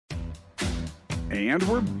And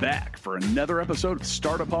we're back for another episode of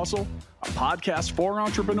Startup Hustle, a podcast for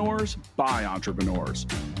entrepreneurs by entrepreneurs.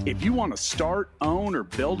 If you want to start, own, or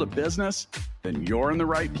build a business, then you're in the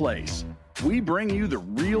right place. We bring you the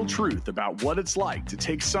real truth about what it's like to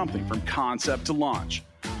take something from concept to launch.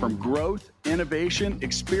 From growth, innovation,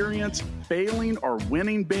 experience, failing, or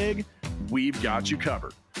winning big, we've got you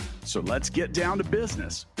covered. So let's get down to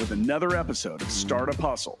business with another episode of Startup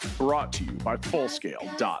Hustle, brought to you by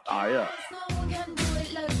Fullscale.io.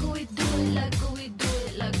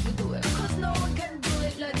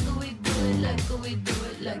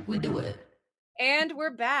 And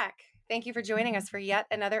we're back. Thank you for joining us for yet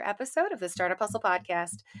another episode of the Startup Hustle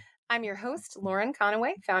podcast. I'm your host, Lauren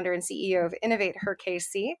Conaway, founder and CEO of Innovate Her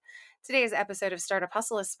KC. Today's episode of Startup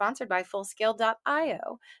Hustle is sponsored by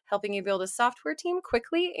Fullscale.io, helping you build a software team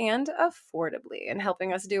quickly and affordably, and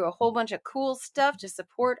helping us do a whole bunch of cool stuff to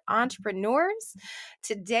support entrepreneurs.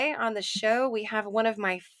 Today on the show, we have one of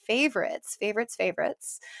my favorites.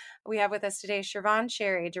 We have with us today Shervon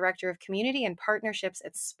Cherry, Director of Community and Partnerships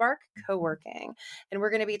at Spark Coworking. And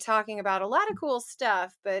we're going to be talking about a lot of cool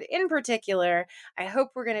stuff, but in particular, I hope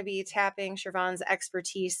we're going to be tapping Shervon's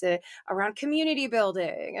expertise around community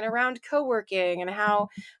building and around co-working and how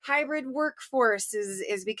hybrid workforce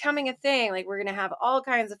is becoming a thing. Like, we're going to have all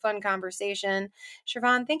kinds of fun conversation.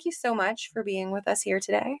 Shervon, thank you so much for being with us here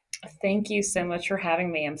today. Thank you so much for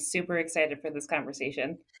having me. I'm super excited for this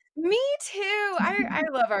conversation. Me too. I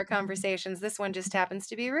love our conversations. This one just happens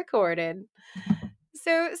to be recorded.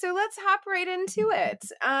 So let's hop right into it.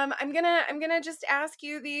 I'm gonna just ask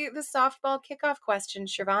you the softball kickoff question,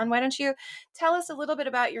 Shervon. Why don't you tell us a little bit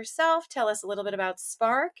about yourself? Tell us a little bit about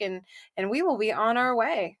Spark, and we will be on our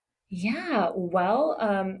way. Yeah, well,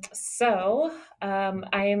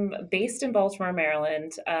 I'm based in Baltimore,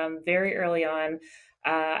 Maryland. Very early on,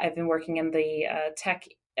 I've been working in the tech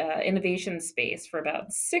innovation space for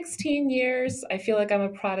about 16 years. I feel like I'm a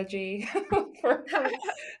prodigy for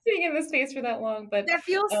being in the space for that long, but that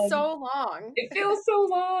feels so long. It feels so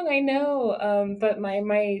long, I know. But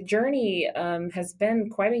my journey has been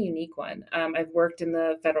quite a unique one. I've worked in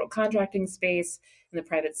the federal contracting space, in the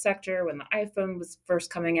private sector. When the iPhone was first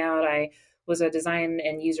coming out, I was a design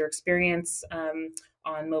and user experience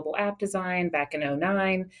on mobile app design back in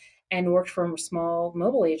 2009. And worked for a small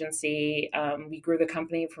mobile agency. We grew the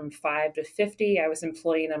company from 5 to 50. I was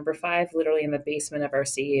employee number 5, literally in the basement of our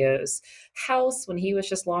CEO's house when he was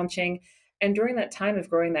just launching. And during that time of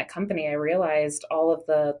growing that company, I realized all of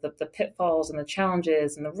the pitfalls and the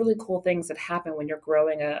challenges and the really cool things that happen when you're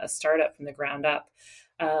growing a startup from the ground up.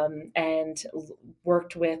 And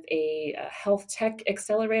worked with a health tech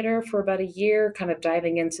accelerator for about a year, kind of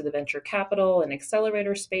diving into the venture capital and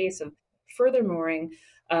accelerator space of furthermoring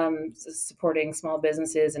supporting small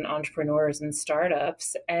businesses and entrepreneurs and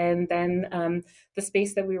startups. And then the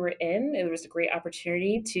space that we were in, it was a great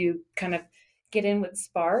opportunity to kind of get in with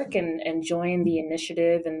Spark and join the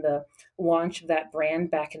initiative and the launch of that brand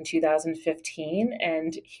back in 2015.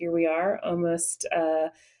 And here we are almost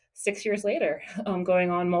 6 years later,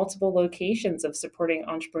 going on multiple locations of supporting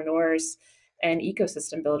entrepreneurs and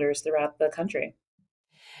ecosystem builders throughout the country.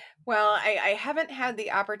 Well, I haven't had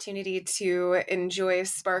the opportunity to enjoy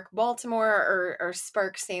Spark Baltimore or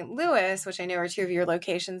Spark St. Louis, which I know are two of your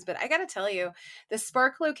locations, but I got to tell you, the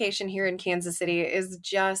Spark location here in Kansas City is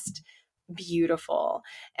just beautiful.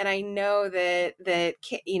 And I know that the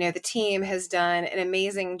team has done an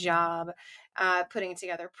amazing job putting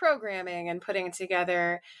together programming and putting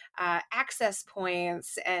together access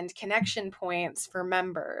points and connection points for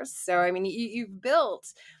members. So, I mean, you've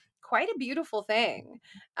built quite a beautiful thing.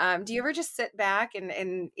 Do you ever just sit back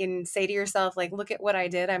and say to yourself, like, look at what I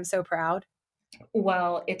did, I'm so proud?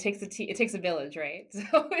 Well, it takes a village, right?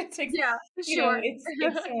 So it takes, sure.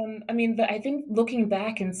 I think looking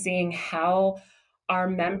back and seeing how our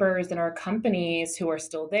members and our companies who are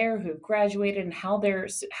still there, who've graduated, and how they're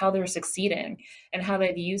succeeding, and how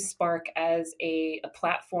they've used Spark as a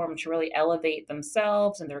platform to really elevate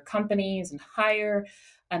themselves and their companies and hire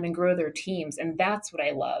and grow their teams. And that's what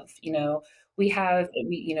I love.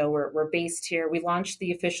 We're based here. We launched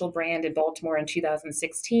the official brand in Baltimore in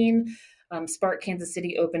 2016. Spark Kansas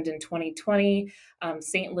City opened in 2020.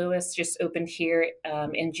 St. Louis just opened here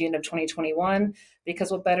in June of 2021,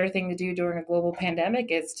 because what better thing to do during a global pandemic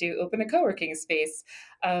is to open a co-working space.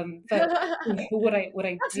 But what I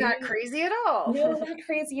That's not crazy at all. No, not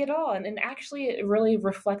crazy at all. And actually it really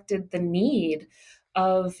reflected the need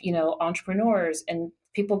of, entrepreneurs and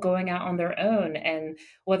people going out on their own, and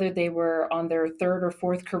whether they were on their third or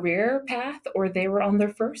fourth career path or they were on their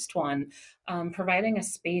first one, providing a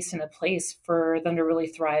space and a place for them to really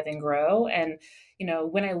thrive and grow. And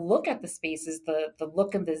when I look at the spaces, the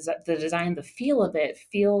look of the design, the feel of it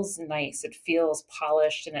feels nice. It feels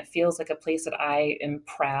polished, and it feels like a place that I am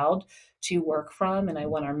proud to work from, and I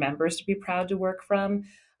want our members to be proud to work from.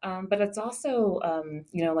 But it's also,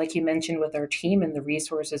 like you mentioned with our team and the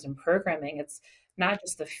resources and programming, it's not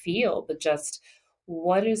just the feel, but just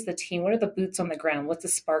what is the team, what are the boots on the ground, what's the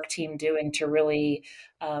Spark team doing to really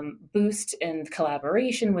boost in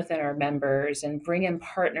collaboration within our members and bring in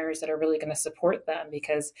partners that are really going to support them.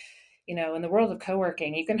 Because in the world of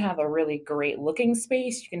co-working, you can have a really great looking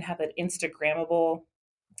space, you can have an Instagrammable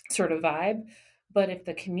sort of vibe, but if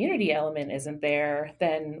the community element isn't there,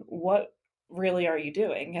 then what really are you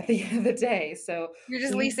doing at the end of the day? So you're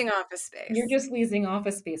just leasing office space. You're just leasing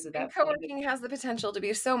office space at that point. Co-working has the potential to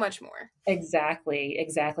be so much more. Exactly.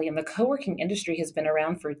 And the co-working industry has been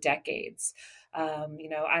around for decades. I'm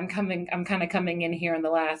kind of coming in here in the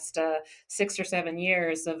last 6 or 7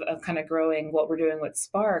 years of kind of growing what we're doing with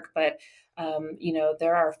Spark, but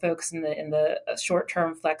there are folks in the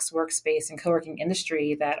short-term flex workspace and co-working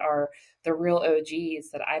industry that are the real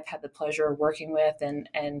OGs that I've had the pleasure of working with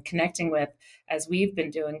and connecting with as we've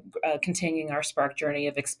been doing, continuing our Spark journey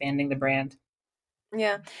of expanding the brand.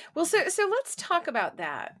 Yeah. Well, so let's talk about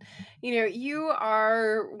that. You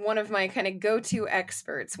are one of my kind of go-to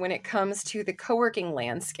experts when it comes to the co-working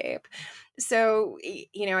landscape. So,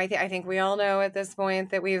 I think we all know at this point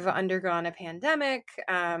that we've undergone a pandemic,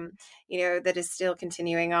 that is still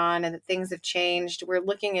continuing on, and that things have changed. We're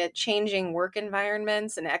looking at changing work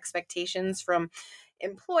environments and expectations from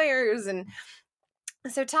employers. And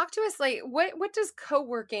so talk to us, like, what does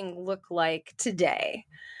co-working look like today?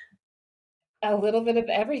 A little bit of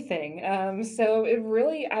everything. So it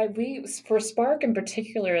really, we for Spark in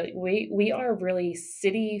particular, we are really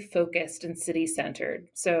city focused and city centered.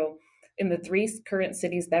 So in the 3 current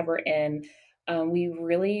cities that we're in,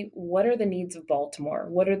 what are the needs of Baltimore?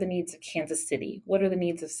 What are the needs of Kansas City? What are the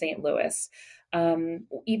needs of St. Louis?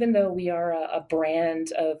 Even though we are a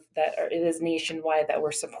brand it is nationwide, that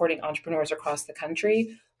we're supporting entrepreneurs across the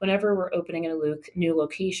country, whenever we're opening in a new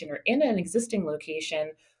location or in an existing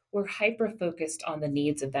location, we're hyper-focused on the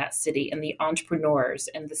needs of that city and the entrepreneurs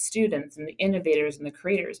and the students and the innovators and the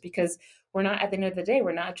creators, because we're not, at the end of the day,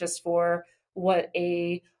 we're not just for what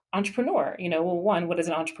a entrepreneur, one, what does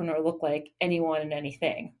an entrepreneur look like? Anyone and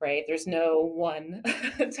anything, right? There's no one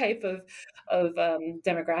type of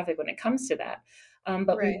demographic when it comes to that.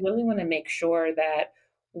 But right. We really want to make sure that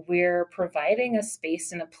we're providing a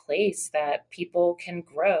space and a place that people can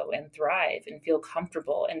grow and thrive and feel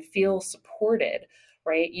comfortable and feel supported.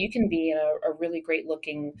 Right? You can be in a really great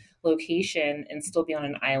looking location and still be on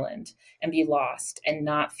an island and be lost and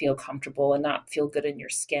not feel comfortable and not feel good in your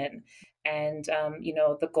skin. And,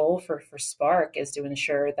 the goal for Spark is to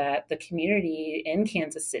ensure that the community in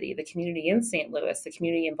Kansas City, the community in St. Louis, the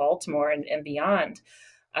community in Baltimore and beyond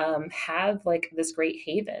have like this great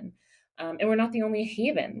haven. And we're not the only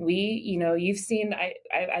haven. You've seen,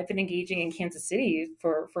 I've been engaging in Kansas City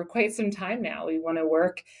for quite some time now. We want to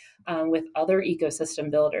work with other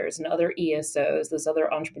ecosystem builders and other ESOs, those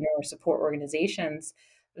other entrepreneur support organizations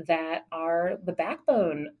that are the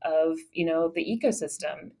backbone of, the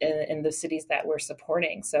ecosystem in the cities that we're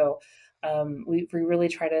supporting. So we really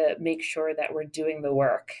try to make sure that we're doing the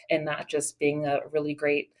work and not just being a really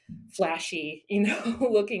great, flashy,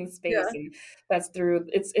 looking space. Yeah. And that's through,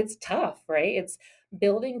 it's tough, right? It's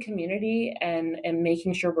building community and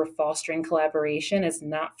making sure we're fostering collaboration is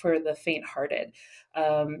not for the faint-hearted.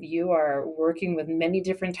 You are working with many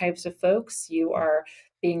different types of folks. You are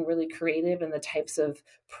being really creative in the types of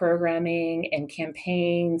programming and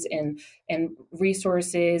campaigns and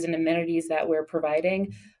resources and amenities that we're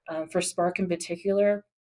providing. For Spark in particular,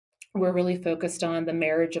 we're really focused on the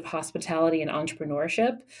marriage of hospitality and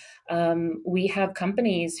entrepreneurship. We have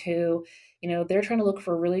companies who, they're trying to look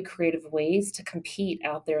for really creative ways to compete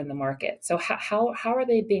out there in the market. So how are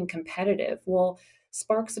they being competitive? Well,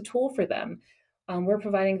 Spark's a tool for them. We're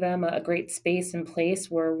providing them a great space and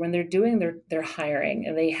place where when they're doing their hiring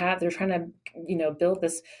and they're trying to, build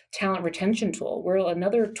this talent retention tool. We're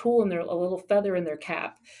another tool and a little feather in their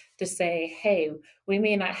cap to say, hey, we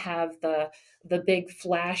may not have the big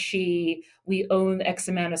flashy, we own X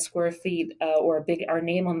amount of square feet or our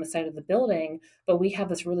name on the side of the building, but we have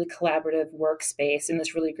this really collaborative workspace and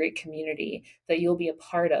this really great community that you'll be a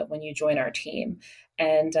part of when you join our team.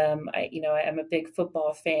 And I'm a big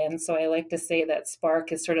football fan, so I like to say that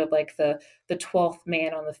Spark is sort of like the 12th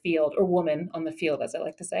man on the field, or woman on the field, as I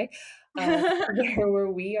like to say. Where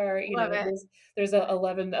we are, Love it. there's a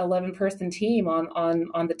 11 person team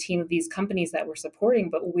on the team of these companies that we're supporting,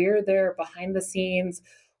 but we're there behind the scenes.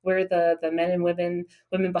 We're the men and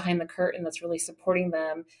women behind the curtain that's really supporting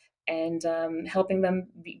them and helping them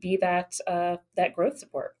be that growth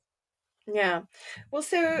support. Yeah. Well,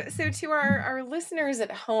 so to our listeners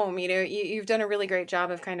at home, you've done a really great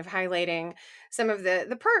job of kind of highlighting some of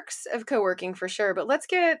the perks of co-working for sure, but let's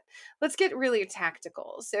get really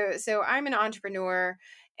tactical. So I'm an entrepreneur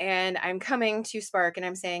and I'm coming to Spark and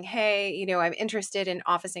I'm saying, "Hey, I'm interested in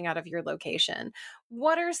officing out of your location."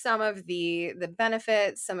 What are some of the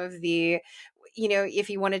benefits, some of the if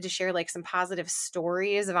you wanted to share like some positive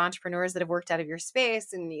stories of entrepreneurs that have worked out of your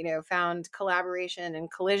space and, found collaboration and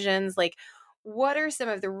collisions, like what are some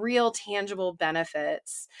of the real tangible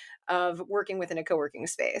benefits of working within a co-working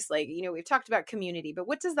space? Like, we've talked about community, but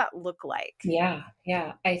what does that look like? Yeah.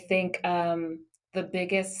 I think the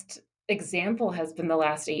biggest example has been the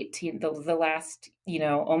last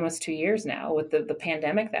almost 2 years now with the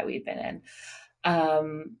pandemic that we've been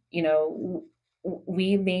in.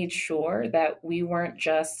 We made sure that we weren't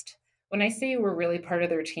just, when I say we're really part of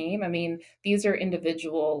their team, I mean, these are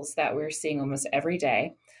individuals that we're seeing almost every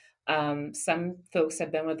day. Some folks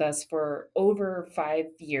have been with us for over 5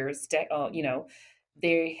 years.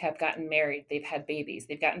 They have gotten married, they've had babies,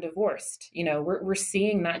 they've gotten divorced. We're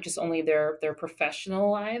seeing not just only their professional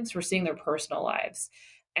lives, we're seeing their personal lives.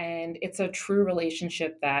 And it's a true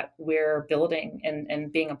relationship that we're building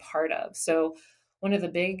and being a part of. So one of the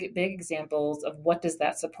big examples of what does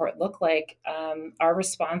that support look like, our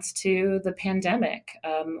response to the pandemic.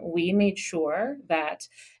 We made sure that,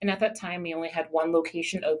 and at that time we only had one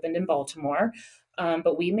location opened in Baltimore,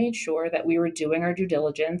 but we made sure that we were doing our due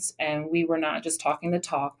diligence and we were not just talking the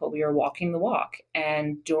talk, but we were walking the walk.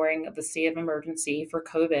 And during the state of emergency for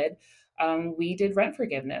COVID, we did rent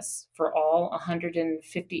forgiveness for all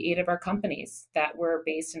 158 of our companies that were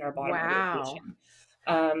based in our Baltimore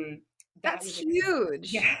location. That's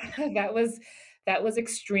huge. Yeah, that was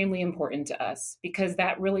extremely important to us because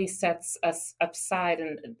that really sets us aside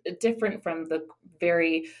and different from the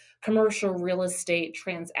very commercial real estate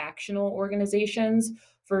transactional organizations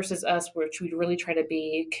versus us, which we really try to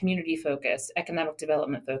be community focused, economic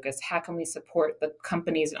development focused. How can we support the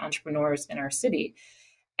companies and entrepreneurs in our city?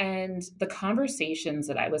 And the conversations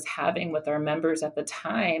that I was having with our members at the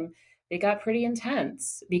time, they got pretty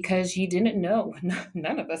intense because you didn't know,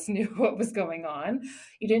 none of us knew what was going on.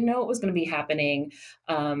 You didn't know what was going to be happening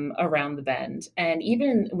around the bend. And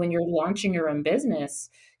even when you're launching your own business,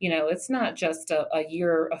 it's not just a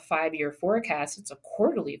 5-year forecast, it's a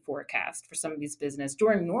quarterly forecast for some of these business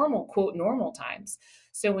during normal, quote, normal times.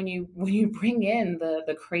 So when you bring in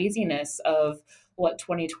the craziness of what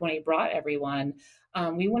 2020 brought everyone,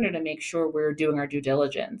 we wanted to make sure we're doing our due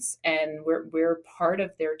diligence and we're part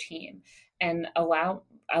of their team and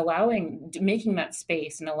making that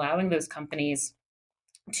space and allowing those companies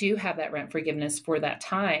to have that rent forgiveness for that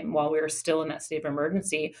time while we were still in that state of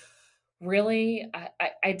emergency. Really,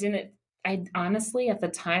 I honestly, at the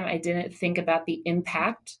time, I didn't think about the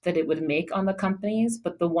impact that it would make on the companies,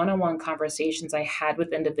 but the one-on-one conversations I had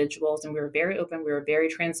with individuals, and we were very open, we were very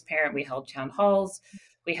transparent. We held town halls.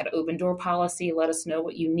 We had open door policy, let us know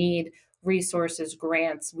what you need, resources,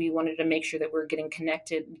 grants. We wanted to make sure that we're getting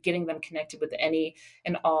them connected with any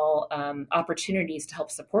and all opportunities to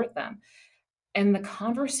help support them. And the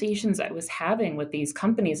conversations I was having with these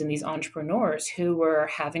companies and these entrepreneurs who were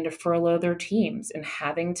having to furlough their teams and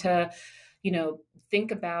having to,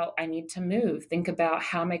 think about, I need to move, think about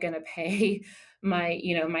how am I going to pay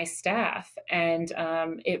my staff. And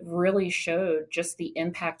it really showed just the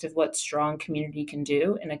impact of what strong community can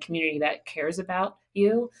do in a community that cares about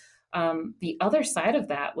you. The other side of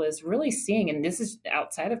that was really seeing, and this is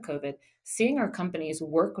outside of COVID, seeing our companies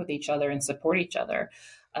work with each other and support each other.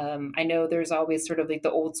 I know there's always sort of like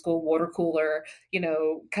the old school water cooler,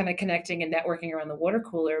 kind of connecting and networking around the water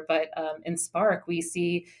cooler. But in Spark, we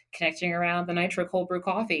see connecting around the Nitro cold brew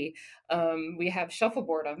coffee. We have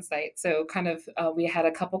shuffleboard on site. So kind of we had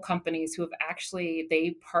a couple companies who have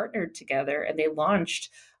they partnered together and they launched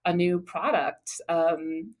a new product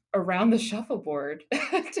around the shuffleboard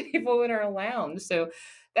table in our lounge. So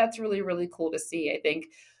that's really, really cool to see. I think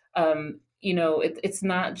it's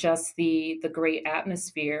not just the great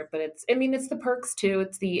atmosphere, but it's the perks too.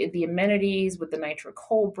 It's the amenities with the nitro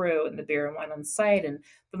cold brew and the beer and wine on site and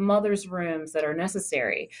the mother's rooms that are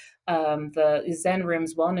necessary. The Zen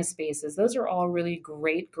rooms, wellness spaces, those are all really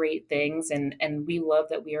great things. And we love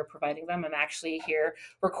that we are providing them. I'm actually here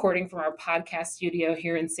recording from our podcast studio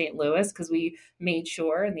here in St. Louis because we made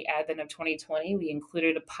sure in the advent of 2020, we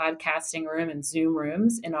included a podcasting room and Zoom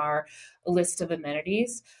rooms in our list of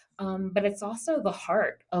amenities. But it's also the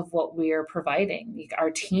heart of what we are providing.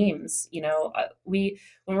 Our teams, when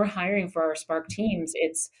we're hiring for our Spark teams,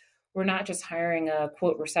 we're not just hiring a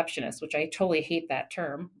quote receptionist, which I totally hate that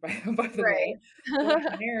term, right? By the way,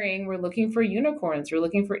 we're looking for unicorns. We're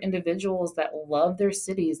looking for individuals that love their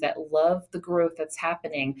cities, that love the growth that's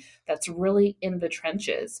happening, that's really in the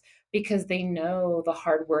trenches because they know the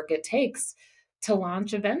hard work it takes to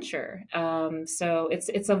launch a venture. So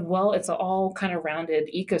it's an all kind of rounded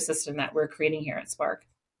ecosystem that we're creating here at Spark.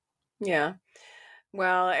 Yeah.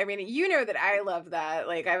 Well, I mean, that I love that.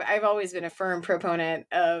 Like I've always been a firm proponent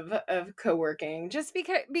of co-working just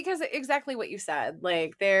because exactly what you said.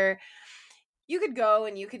 Like you could go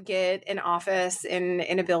and you could get an office in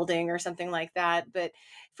a building or something like that, but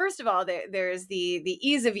first of all, there's the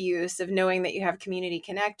ease of use of knowing that you have community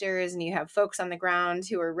connectors and you have folks on the ground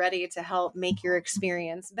who are ready to help make your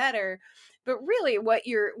experience better. But really what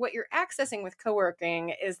you're accessing with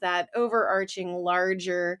co-working is that overarching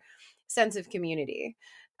larger sense of community.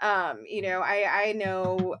 I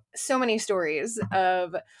know so many stories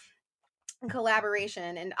of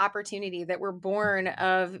collaboration and opportunity that were born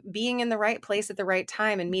of being in the right place at the right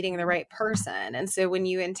time and meeting the right person. And so when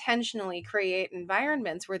you intentionally create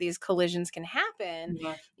environments where these collisions can happen,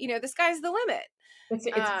 the sky's the limit.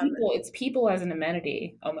 It's people as an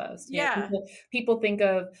amenity almost. Yeah. People think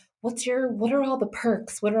of what are all the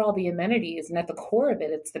perks? What are all the amenities? And at the core of it,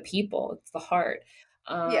 it's the people, it's the heart.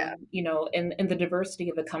 And the diversity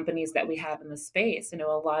of the companies that we have in the space. A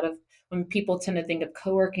lot of when people tend to think of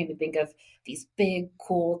co-working, they think of these big,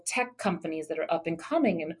 cool tech companies that are up and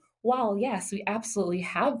coming. And while, yes, we absolutely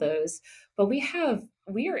have those, but we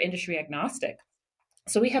are industry agnostic.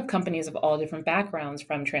 So we have companies of all different backgrounds,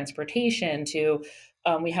 from transportation to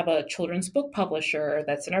we have a children's book publisher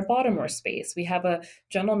that's in our Baltimore space. We have a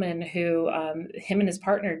gentleman who, him and his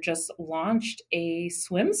partner just launched a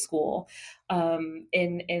swim school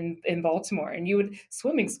in Baltimore. And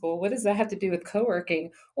swimming school, what does that have to do with co-working?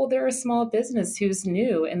 Well, they're a small business who's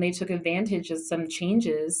new, and they took advantage of some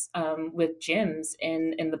changes with gyms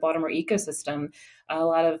in the Baltimore ecosystem. A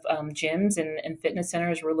lot of gyms and fitness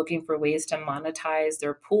centers were looking for ways to monetize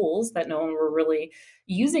their pools that no one were really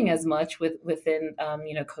using as much within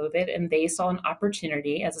COVID, and they saw an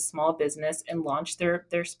opportunity as a small business and launched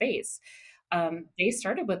their space. They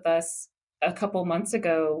started with us a couple months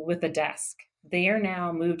ago with a desk. They are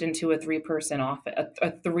now moved into a 3-person office,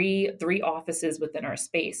 three offices within our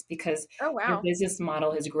space because their business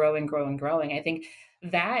model is growing. I think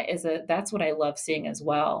that's what I love seeing as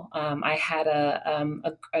well. I had a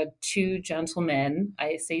 2 gentlemen.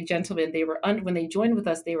 I say gentlemen. They were when they joined with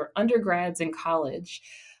us, they were undergrads in college.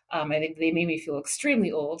 I think they made me feel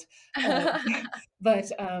extremely old,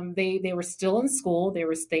 but they were still in school.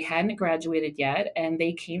 They hadn't graduated yet, and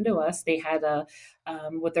they came to us. They had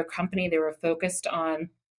with their company, they were focused on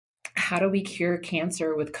how do we cure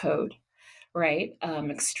cancer with code, right?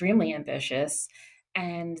 Extremely ambitious.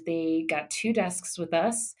 And they got 2 desks with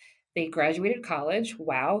us. They graduated college.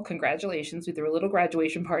 Wow, congratulations. We threw a little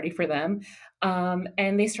graduation party for them.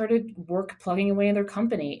 And they started plugging away in their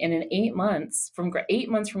company. And in 8 months, from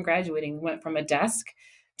graduating, we went from a desk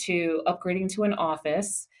to upgrading to an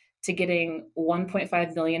office to getting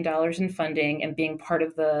 $1.5 million in funding and being part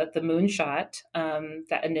of the Moonshot,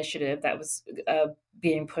 that initiative that was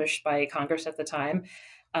being pushed by Congress at the time,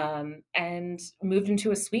 and moved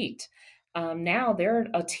into a suite. Now they're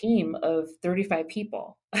a team of 35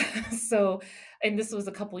 people. And this was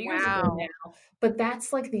a couple years ago now, but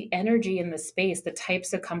that's like the energy in the space, the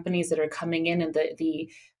types of companies that are coming in, and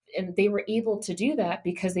and they were able to do that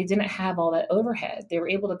because they didn't have all that overhead. They were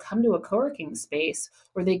able to come to a co-working space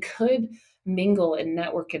where they could mingle and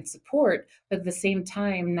network and support, but at the same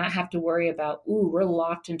time, not have to worry about, we're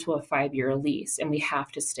locked into a 5-year lease and we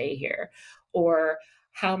have to stay here. Or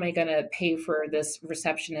how am I going to pay for this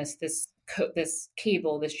receptionist, this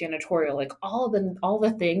cable, this janitorial, like all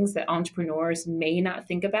the things that entrepreneurs may not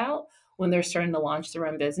think about when they're starting to launch their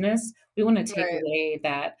own business. We want to take away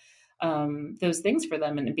that those things for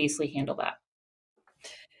them and basically handle that.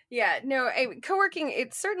 Yeah, no, co-working,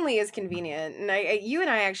 it certainly is convenient. And you and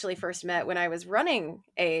I actually first met when I was running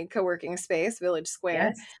a co-working space, Village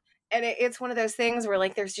Square. Yes. And it's one of those things where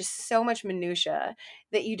like there's just so much minutia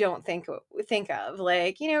that you don't think of,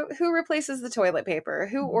 like, who replaces the toilet paper,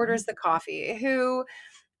 who orders the coffee, who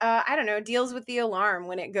I don't know, deals with the alarm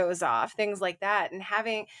when it goes off, things like that. And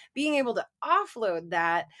being able to offload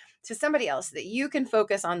that to somebody else so that you can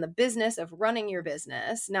focus on the business of running your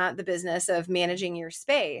business, not the business of managing your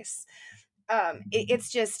space.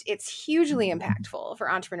 It's hugely impactful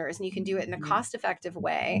for entrepreneurs, and you can do it in a cost-effective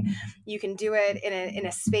way. You can do it in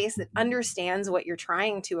a space that understands what you're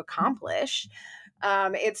trying to accomplish. I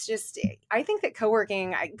think that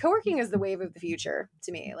co-working is the wave of the future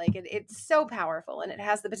to me. Like it's so powerful, and it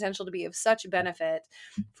has the potential to be of such benefit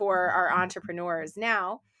for our entrepreneurs.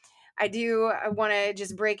 Now, I want to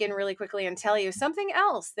just break in really quickly and tell you something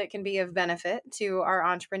else that can be of benefit to our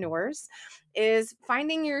entrepreneurs is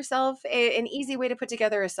finding yourself an easy way to put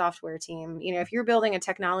together a software team. If you're building a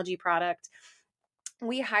technology product,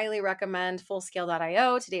 we highly recommend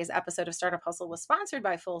Fullscale.io. Today's episode of Startup Hustle was sponsored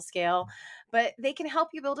by Fullscale, but they can help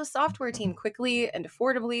you build a software team quickly and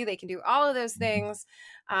affordably. They can do all of those things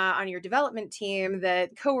on your development team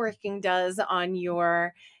that co-working does on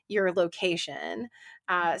your location.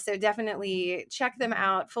 So definitely check them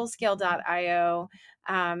out, Fullscale.io.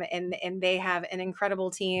 And they have an incredible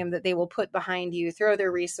team that they will put behind you, throw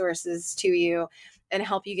their resources to you, and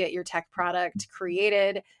help you get your tech product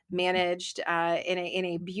created, managed in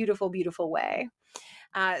a beautiful, beautiful way.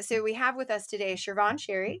 So we have with us today Siobhan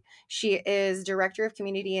Cherry. She is Director of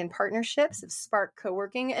Community and Partnerships of Spark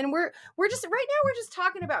Co-working, and we're just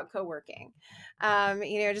talking about co-working.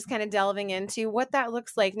 Just kind of delving into what that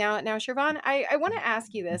looks like. Now, Siobhan, I want to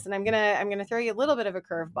ask you this, and I'm gonna throw you a little bit of a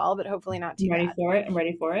curveball, but hopefully not too bad. I'm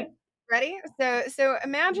ready for it. Ready? So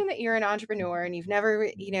imagine that you're an entrepreneur and you've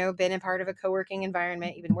never, been a part of a co-working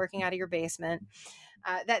environment. You've been working out of your basement.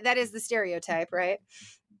 That is the stereotype, right?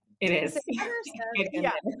 It is. So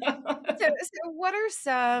what are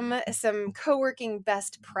some co-working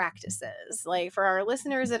best practices, like for our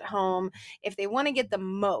listeners at home, if they want to get the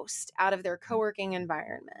most out of their co-working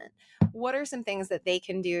environment? What are some things that they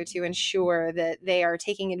can do to ensure that they are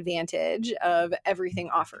taking advantage of everything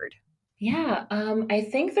offered? Yeah, I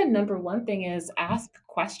think the number one thing is ask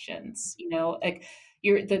questions. Like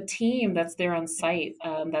the team that's there on site,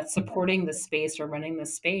 that's supporting the space or running the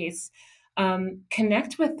space.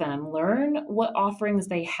 Connect with them, learn what offerings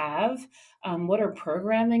they have, what are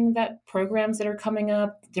programs that are coming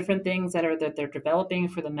up, different things that they're developing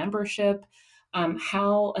for the membership.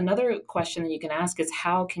 Another question that you can ask is,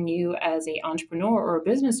 how can you as an entrepreneur or a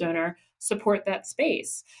business owner support that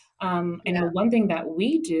space? I know one thing that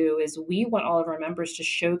we do is we want all of our members to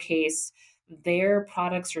showcase their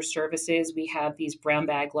products or services. We have these brown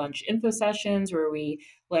bag lunch info sessions where we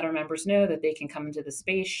let our members know that they can come into the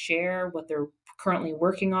space, share what they're currently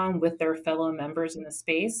working on with their fellow members in the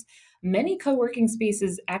space. Many co-working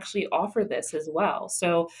spaces actually offer this as well.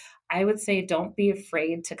 So I would say don't be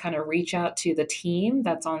afraid to kind of reach out to the team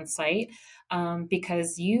that's on site,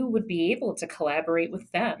 because you would be able to collaborate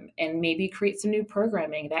with them and maybe create some new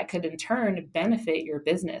programming that could in turn benefit your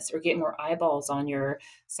business or get more eyeballs on your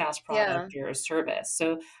SaaS product or service.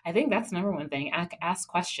 So I think that's number one thing. Ask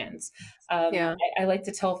questions. I like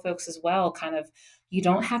to tell folks as well, kind of, you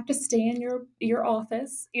don't have to stay in your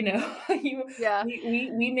office.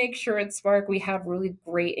 We make sure at Spark we have really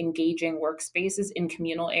great engaging workspaces in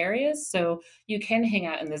communal areas. So you can hang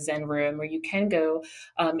out in the Zen room, or you can go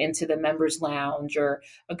into the members lounge, or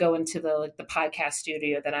go into the podcast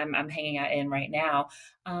studio that I'm hanging out in right now.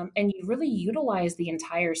 And you really utilize the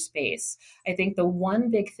entire space. I think the one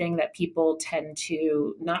big thing that people tend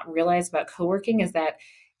to not realize about co-working is that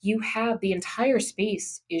you have the entire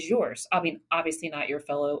space is yours. I mean, obviously not your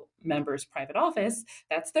fellow members' private office,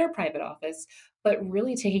 that's their private office, but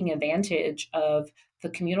really taking advantage of the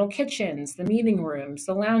communal kitchens, the meeting rooms,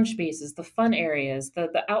 the lounge spaces, the fun areas,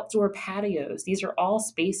 the outdoor patios. These are all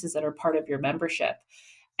spaces that are part of your membership.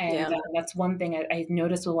 And that's one thing I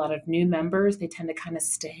noticed with a lot of new members. They tend to kind of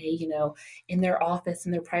stay, in their office,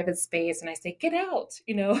 in their private space. And I say, get out,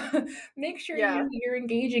 make sure you're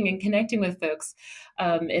engaging and connecting with folks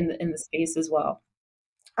in the space as well.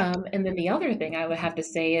 And then the other thing I would have to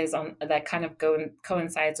say is that kind of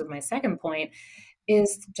coincides with my second point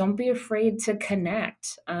is, don't be afraid to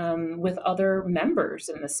connect with other members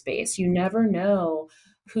in the space. You never know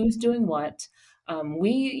who's doing what.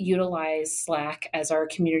 We utilize Slack as our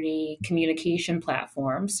community communication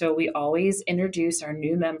platform. So we always introduce our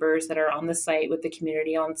new members that are on the site with the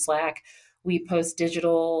community on Slack. We post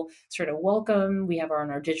digital sort of welcome. We have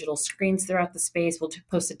our digital screens throughout the space. We'll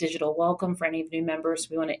post a digital welcome for any new members.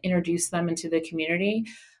 We want to introduce them into the community.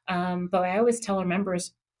 But I always tell our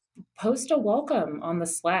members, post a welcome on the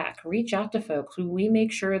Slack, reach out to folks. We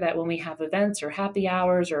make sure that when we have events or happy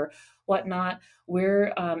hours or whatnot,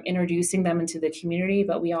 we're introducing them into the community,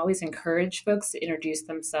 but we always encourage folks to introduce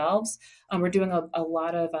themselves. We're doing a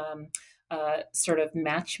lot of sort of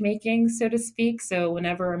matchmaking, so to speak. So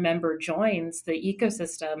whenever a member joins the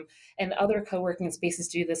ecosystem, and other co-working spaces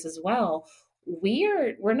do this as well,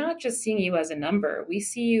 we're not just seeing you as a number. We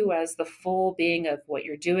see you as the full being of what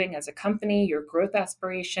you're doing as a company, your growth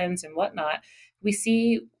aspirations and whatnot. We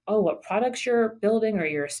see, oh, what products you're building or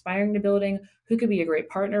you're aspiring to building, who could be a great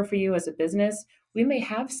partner for you as a business. We may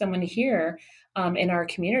have someone here in our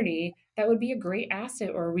community that would be a great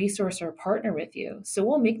asset or a resource or a partner with you. So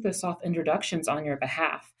we'll make those soft introductions on your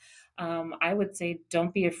behalf. I would say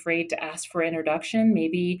don't be afraid to ask for introduction.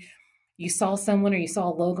 Maybe you saw someone or you saw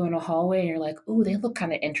a logo in a hallway and you're like, oh, they look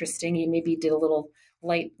kind of interesting. You maybe did a little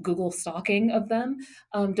light Google stalking of them.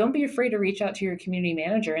 Don't be afraid to reach out to your community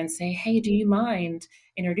manager and say, hey, do you mind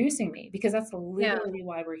introducing me? Because that's literally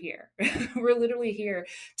why we're here. We're literally here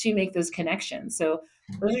to make those connections. So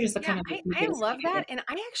those are just the kind of I love that. And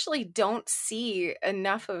I actually don't see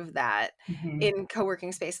enough of that in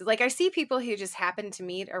co-working spaces. Like I see people who just happen to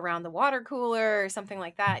meet around the water cooler or something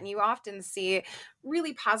like that. And you often see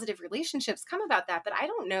really positive relationships come about that. But I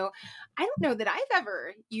don't know that I've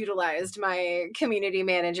ever utilized my community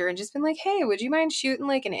manager and just been like, hey, would you mind shooting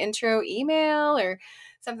like an intro email or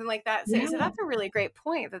something like that? So that's a really great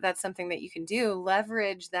point that's something that you can do.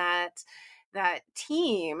 Leverage that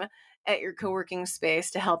team at your co-working space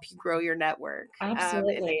to help you grow your network.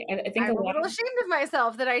 Absolutely. I think I'm a little ashamed of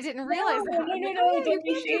myself that I didn't realize that. No, don't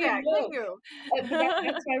be ashamed.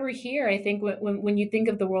 That's why we're here. I think when you think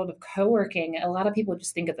of the world of co-working, a lot of people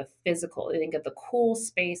just think of the physical. They think of the cool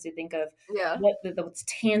space. They think of what's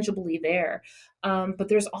tangibly there. But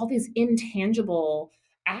there's all these intangible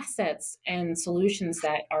assets and solutions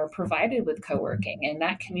that are provided with co-working and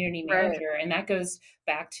that community manager. Right. And that goes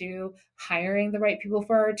back to hiring the right people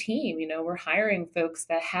for our team. You know, we're hiring folks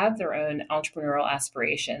that have their own entrepreneurial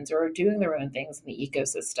aspirations or are doing their own things in the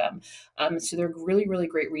ecosystem. So they're really, really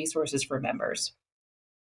great resources for members.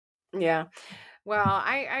 Yeah. Well,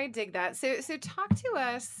 I dig that. So talk to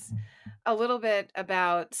us a little bit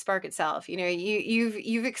about Spark itself. You know,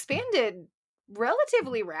 you've expanded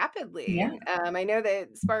relatively rapidly. Yeah. I know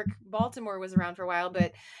that Spark Baltimore was around for a while,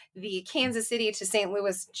 but the Kansas City to St.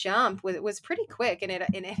 Louis jump was pretty quick, and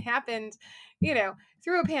it happened, you know,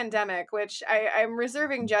 through a pandemic, which I'm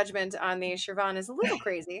reserving judgment on the Siobhan is a little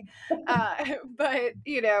crazy, but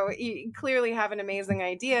you know, you clearly have an amazing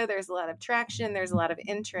idea. There's a lot of traction. There's a lot of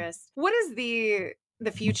interest. What is the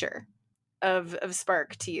future of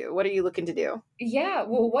Spark to you? What are you looking to do? Yeah,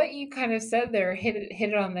 well, what you kind of said there hit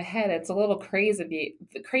it on the head. It's a little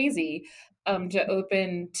crazy to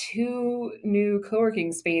open 2 new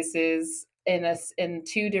co-working spaces in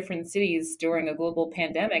 2 different cities during a global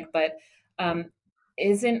pandemic, but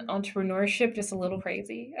isn't entrepreneurship just a little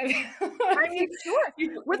crazy? I mean, sure.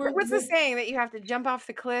 What's the saying that you have to jump off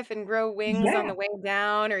the cliff and grow wings on the way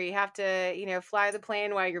down, or you have to, you know, fly the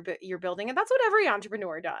plane while you're building it? That's what every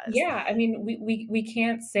entrepreneur does. Yeah, I mean, we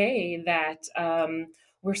can't say that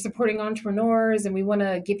we're supporting entrepreneurs and we want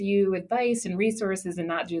to give you advice and resources and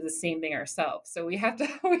not do the same thing ourselves. So we have to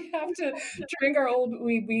drink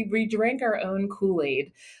we drank our own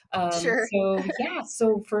Kool-Aid. Sure. So yeah,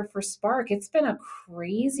 so for Spark, it's been a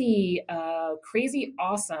crazy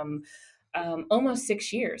awesome almost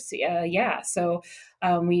 6 years. Yeah. So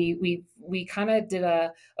we kind of did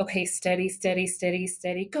steady,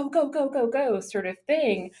 go sort of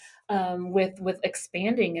thing. With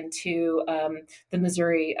expanding into the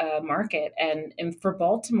Missouri market. And for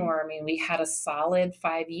Baltimore, I mean, we had a solid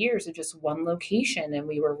 5 years of just one location, and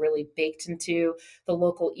we were really baked into the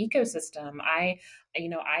local ecosystem. I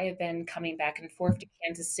have been coming back and forth to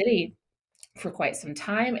Kansas City for quite some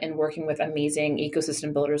time and working with amazing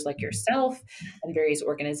ecosystem builders like yourself and various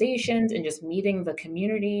organizations, and just meeting the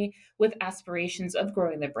community with aspirations of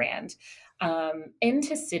growing the brand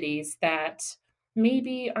into cities that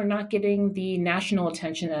maybe are not getting the national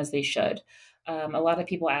attention as they should. A lot of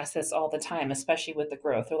people ask this all the time, especially with the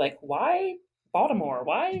growth. They're like, why Baltimore?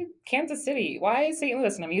 Why Kansas City? Why St.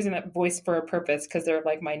 Louis? And I'm using that voice for a purpose because they're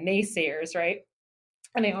like my naysayers, right?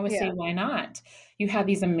 And I always say, why not? You have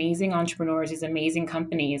these amazing entrepreneurs, these amazing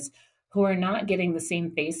companies who are not getting the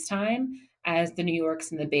same face time as the New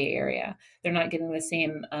Yorks and the Bay Area. They're not getting the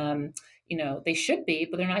same, they should be,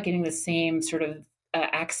 but they're not getting the same sort of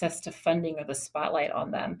access to funding or the spotlight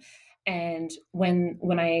on them. And when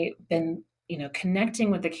I've been,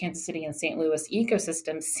 connecting with the Kansas City and St. Louis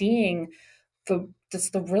ecosystem, seeing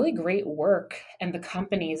just the really great work and the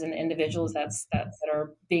companies and individuals that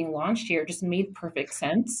are being launched here just made perfect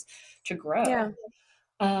sense to grow. Yeah.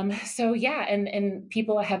 So yeah, and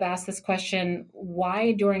people have asked this question,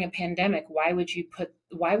 why during a pandemic? Why would you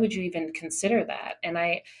even consider that? And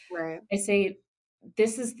Right. I say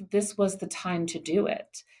this was the time to do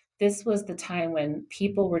it. This was the time when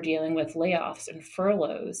people were dealing with layoffs and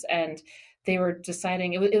furloughs, and they were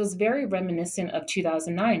deciding it was very reminiscent of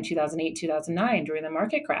 2009, 2008, 2009 during the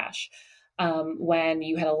market crash, when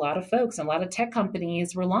you had a lot of folks and a lot of tech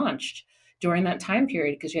companies were launched during that time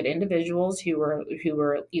period because you had individuals who were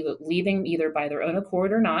either leaving either by their own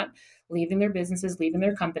accord or not, leaving their businesses, leaving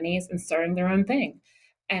their companies, and starting their own thing.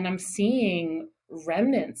 And I'm seeing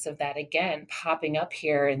remnants of that again popping up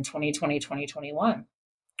here in 2020, 2021,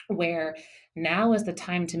 where now is the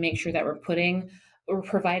time to make sure that we're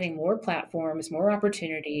providing more platforms, more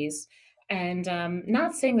opportunities. And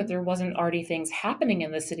not saying that there wasn't already things happening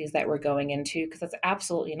in the cities that we're going into, because that's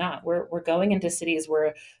absolutely not. We're going into cities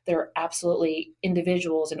where there are absolutely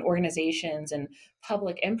individuals and organizations and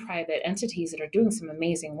public and private entities that are doing some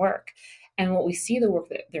amazing work. And what we see the work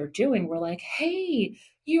that they're doing, we're like, hey,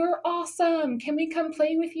 you're awesome. Can we come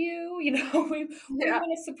play with you? We Yeah.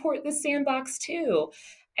 want to support the sandbox too.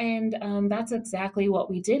 And that's exactly what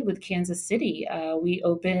we did with Kansas City. We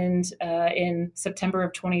opened in September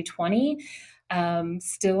of 2020.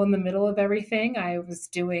 Still in the middle of everything. I was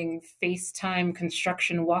doing FaceTime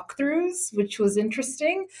construction walkthroughs, which was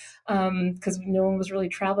interesting because no one was really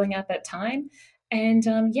traveling at that time.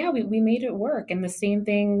 And yeah, we made it work. And the same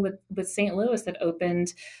thing with St. Louis that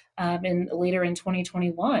opened later in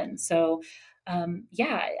 2021. So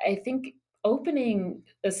yeah, I think opening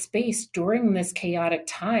a space during this chaotic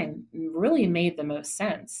time really made the most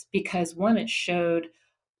sense because one, it showed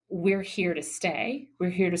we're here to stay, we're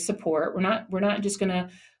here to support. We're not just going to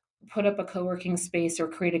put up a co-working space or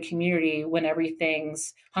create a community when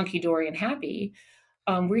everything's hunky-dory and happy.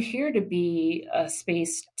 We're here to be a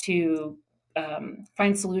space to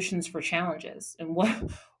find solutions for challenges. And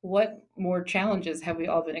what more challenges have we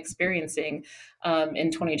all been experiencing in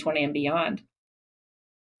 2020 and beyond?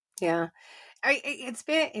 Yeah.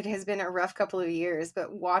 It has been a rough couple of years,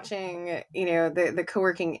 but watching, the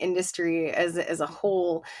co-working industry as a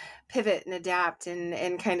whole pivot and adapt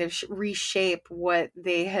and kind of reshape what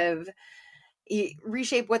they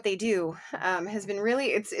do has been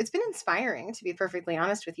really, it's been inspiring, to be perfectly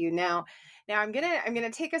honest with you. Now I'm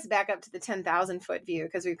gonna take us back up to the 10,000 foot view,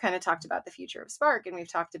 because we've kind of talked about the future of Spark, and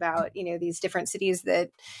we've talked about these different cities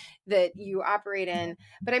that you operate in.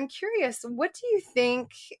 But I'm curious, what do you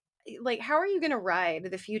think? Like, how are you going to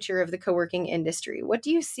ride the future of the co-working industry? What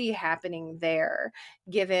do you see happening there,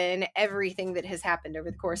 given everything that has happened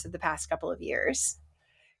over the course of the past couple of years?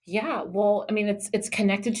 Yeah, well, I mean, it's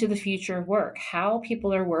connected to the future of work. How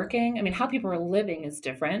people are working, I mean, how people are living is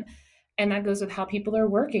different, and that goes with how people are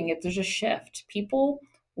working. If there's a shift, people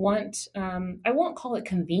want, I won't call it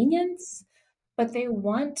convenience, but they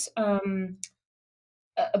want a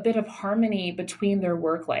bit of harmony between their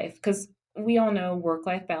work life, because we all know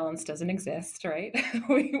work-life balance doesn't exist, right?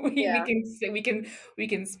 Yeah. We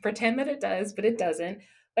can pretend that it does, but it doesn't.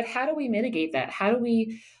 But how do we mitigate that? How do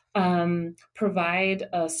we provide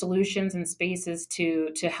solutions and spaces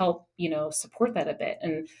to help support that a bit?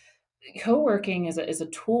 And co-working is a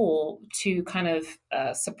tool to kind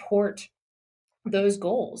of support those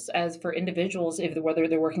goals as for individuals, whether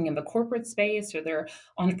they're working in the corporate space or they're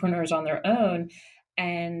entrepreneurs on their own.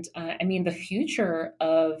 And I mean, the future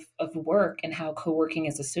of work and how co-working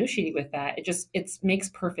is associated with that, it makes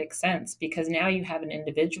perfect sense, because now you have an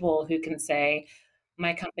individual who can say,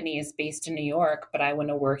 my company is based in New York, but I want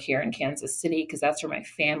to work here in Kansas City because that's where my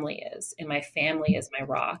family is, and my family is my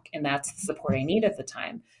rock, and that's the support I need at the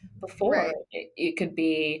time. Before, Right. it could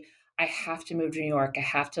be, I have to move to New York, I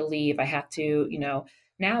have to leave, I have to,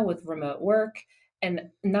 now with remote work.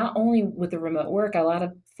 And not only with the remote work, a lot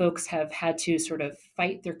of folks have had to sort of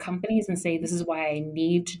fight their companies and say, this is why I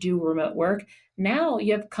need to do remote work. Now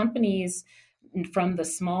you have companies from the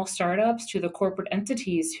small startups to the corporate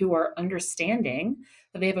entities who are understanding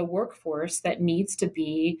that they have a workforce that needs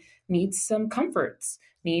some comforts,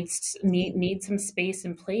 needs some space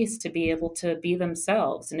and place to be able to be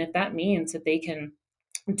themselves. And if that means that they can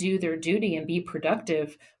do their duty and be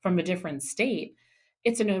productive from a different state,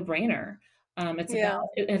 it's a no-brainer. It's Yeah. about,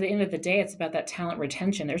 at the end of the day, it's about that talent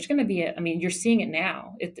retention. There's going to be you're seeing it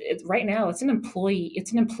now. Right now, it's an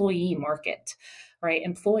employee market, right?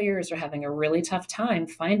 Employers are having a really tough time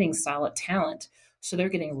finding solid talent. So they're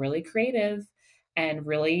getting really creative, and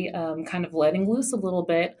really kind of letting loose a little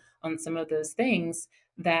bit on some of those things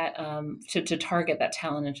that to target that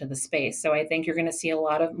talent into the space. So I think you're going to see a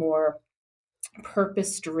lot of more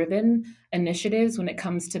purpose-driven initiatives when it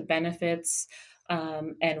comes to benefits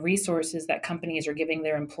and resources that companies are giving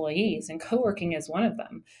their employees, and co-working is one of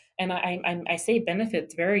them. And I say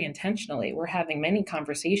benefits very intentionally. We're having many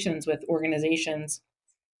conversations with organizations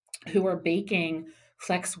who are baking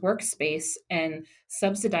flex workspace and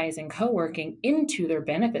subsidizing co-working into their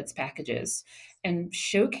benefits packages and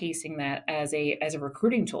showcasing that as a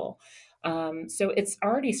recruiting tool. So it's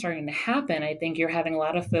already starting to happen. I think you're having a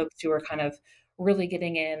lot of folks who are kind of really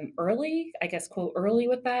getting in early, I guess, quote, early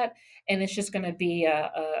with that. And it's just going to be a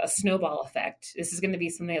snowball effect. This is going to be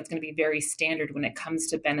something that's going to be very standard when it comes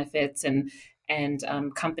to benefits and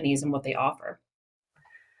companies and what they offer.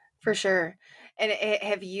 For sure. And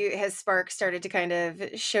has Spark started to kind of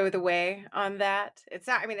show the way on that? It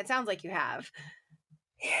sounds like you have.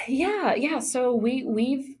 Yeah. So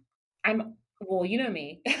well, you know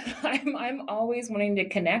me, I'm always wanting to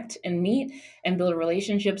connect and meet and build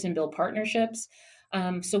relationships and build partnerships.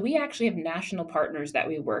 So we actually have national partners that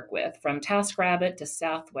we work with, from TaskRabbit to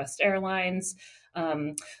Southwest Airlines,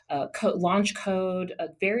 Launch Code,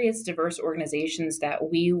 various diverse organizations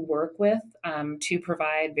that we work with to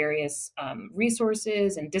provide various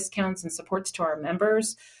resources and discounts and supports to our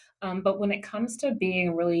members. But when it comes to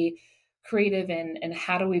being really creative and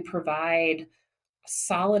how do we provide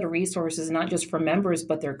solid resources, not just for members,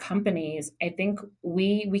 but their companies, I think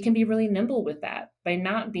we can be really nimble with that. By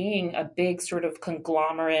not being a big sort of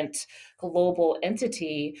conglomerate global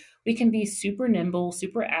entity, we can be super nimble,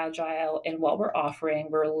 super agile in what we're offering.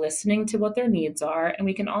 We're listening to what their needs are. And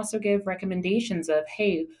we can also give recommendations of,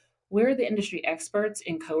 hey, we're the industry experts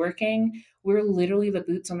in co-working. We're literally the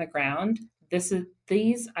boots on the ground.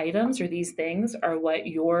 These items or these things are what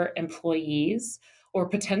your employees or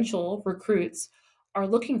potential recruits are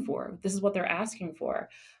looking for. This is what they're asking for.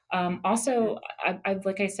 Also, I've,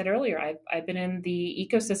 like I said earlier, I've been in the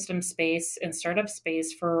ecosystem space and startup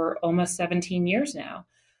space for almost 17 years now.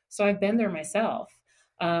 So I've been there myself,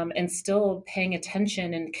 and still paying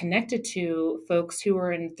attention and connected to folks who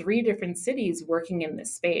are in 3 different cities working in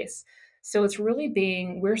this space. So it's really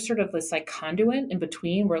we're sort of this like conduit in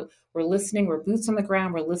between. We're listening, we're boots on the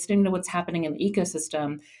ground, we're listening to what's happening in the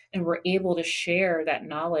ecosystem, and we're able to share that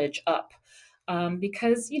knowledge up.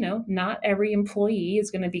 Because, not every employee is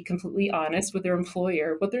going to be completely honest with their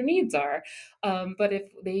employer, what their needs are. But if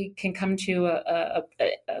they can come to a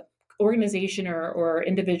organization or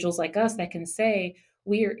individuals like us that can say,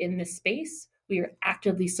 we are in this space, we are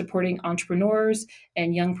actively supporting entrepreneurs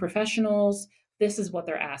and young professionals. This is what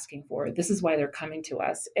they're asking for. This is why they're coming to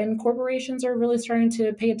us. And corporations are really starting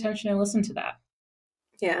to pay attention and listen to that.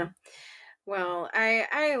 Yeah. Well,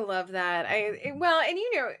 I love that. I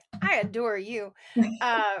adore you.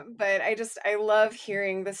 But I love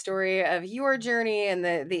hearing the story of your journey and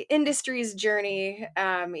the industry's journey.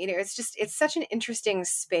 It's such an interesting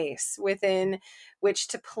space within which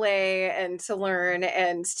to play and to learn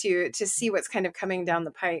and to see what's kind of coming down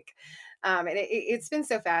the pike. And it's been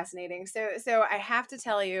so fascinating. So I have to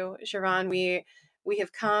tell you, Siobhan, we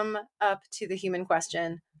have come up to the human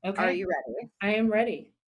question. Okay. Are you ready? I am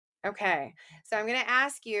ready. Okay. So I'm going to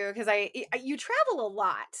ask you, because you travel a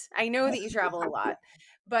lot. I know that you travel a lot,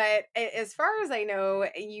 but as far as I know,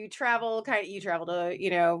 you travel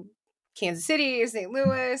to, Kansas City, St.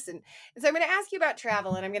 Louis. And so I'm going to ask you about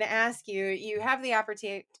travel, and I'm going to ask you have the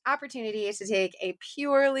opportunity to take a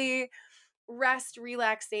purely rest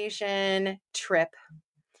relaxation trip.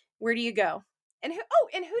 Where do you go? And who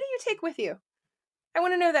do you take with you? I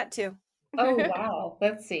want to know that too. Oh, wow.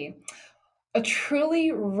 Let's see. A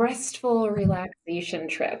truly restful relaxation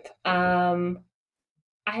trip.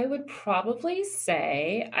 I would probably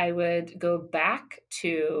say I would go back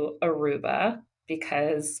to Aruba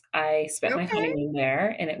because I spent my honeymoon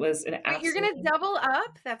there, and it was an absolute... You're going to double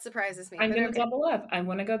up? That surprises me. I'm going to double up. I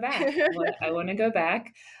want to go back. I want to go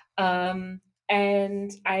back.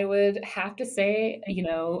 And I would have to say,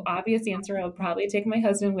 obvious answer, I would probably take my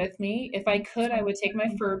husband with me. If I could, I would take my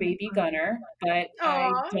fur baby Gunner, but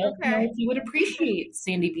I don't know if he would appreciate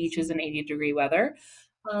sandy beaches and 80-degree weather.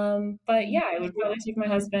 But yeah, I would probably take my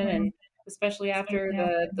husband, and especially after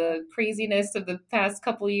the craziness of the past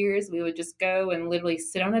couple of years, we would just go and literally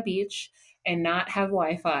sit on a beach and not have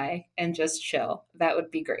Wi-Fi and just chill. That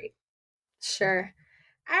would be great. Sure.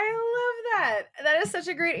 I love that. That is such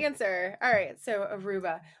a great answer. All right. So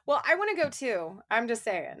Aruba. Well, I want to go too. I'm just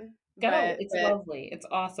saying. Go. It's lovely. It's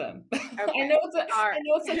awesome. Okay. I know it's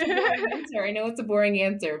such a boring answer. I know it's a boring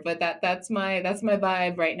answer, but that's my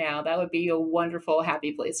vibe right now. That would be a wonderful,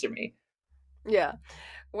 happy place for me. Yeah.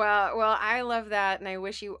 Well, I love that, and I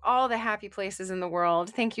wish you all the happy places in the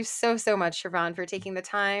world. Thank you so, so much, Siobhan, for taking the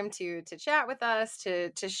time to chat with us,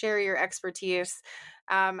 to share your expertise.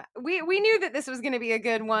 We knew that this was going to be a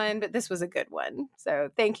good one, but this was a good one. So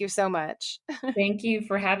thank you so much. Thank you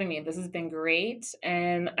for having me. This has been great,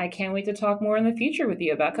 and I can't wait to talk more in the future with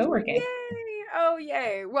you about co-working. Yay! Oh,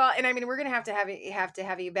 yay! Well, and I mean, we're gonna have to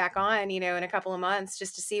have you back on, in a couple of months,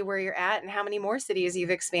 just to see where you're at and how many more cities you've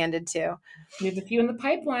expanded to. There's a few in the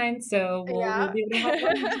pipeline, so we'll be able to help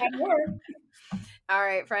them chat more. All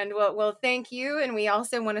right, friend. Well, thank you. And we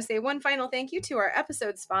also want to say one final thank you to our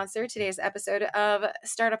episode sponsor. Today's episode of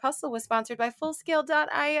Startup Hustle was sponsored by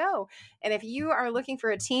Fullscale.io. And if you are looking for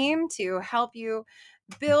a team to help you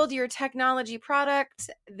build your technology product,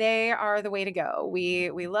 they are the way to go. We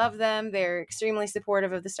love them. They're extremely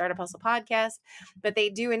supportive of the Startup Hustle podcast, but they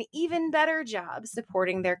do an even better job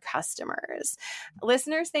supporting their customers.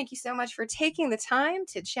 Listeners, thank you so much for taking the time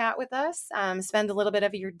to chat with us, spend a little bit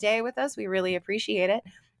of your day with us. We really appreciate it.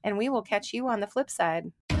 And we will catch you on the flip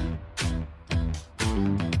side.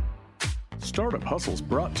 Startup Hustle is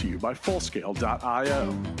brought to you by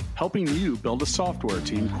Fullscale.io, helping you build a software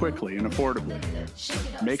team quickly and affordably.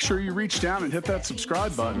 Make sure you reach down and hit that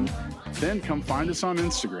subscribe button, then come find us on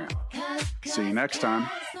Instagram. See you next time.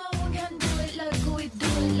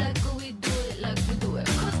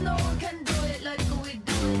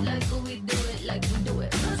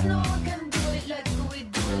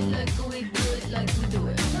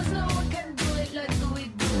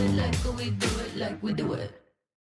 We do it.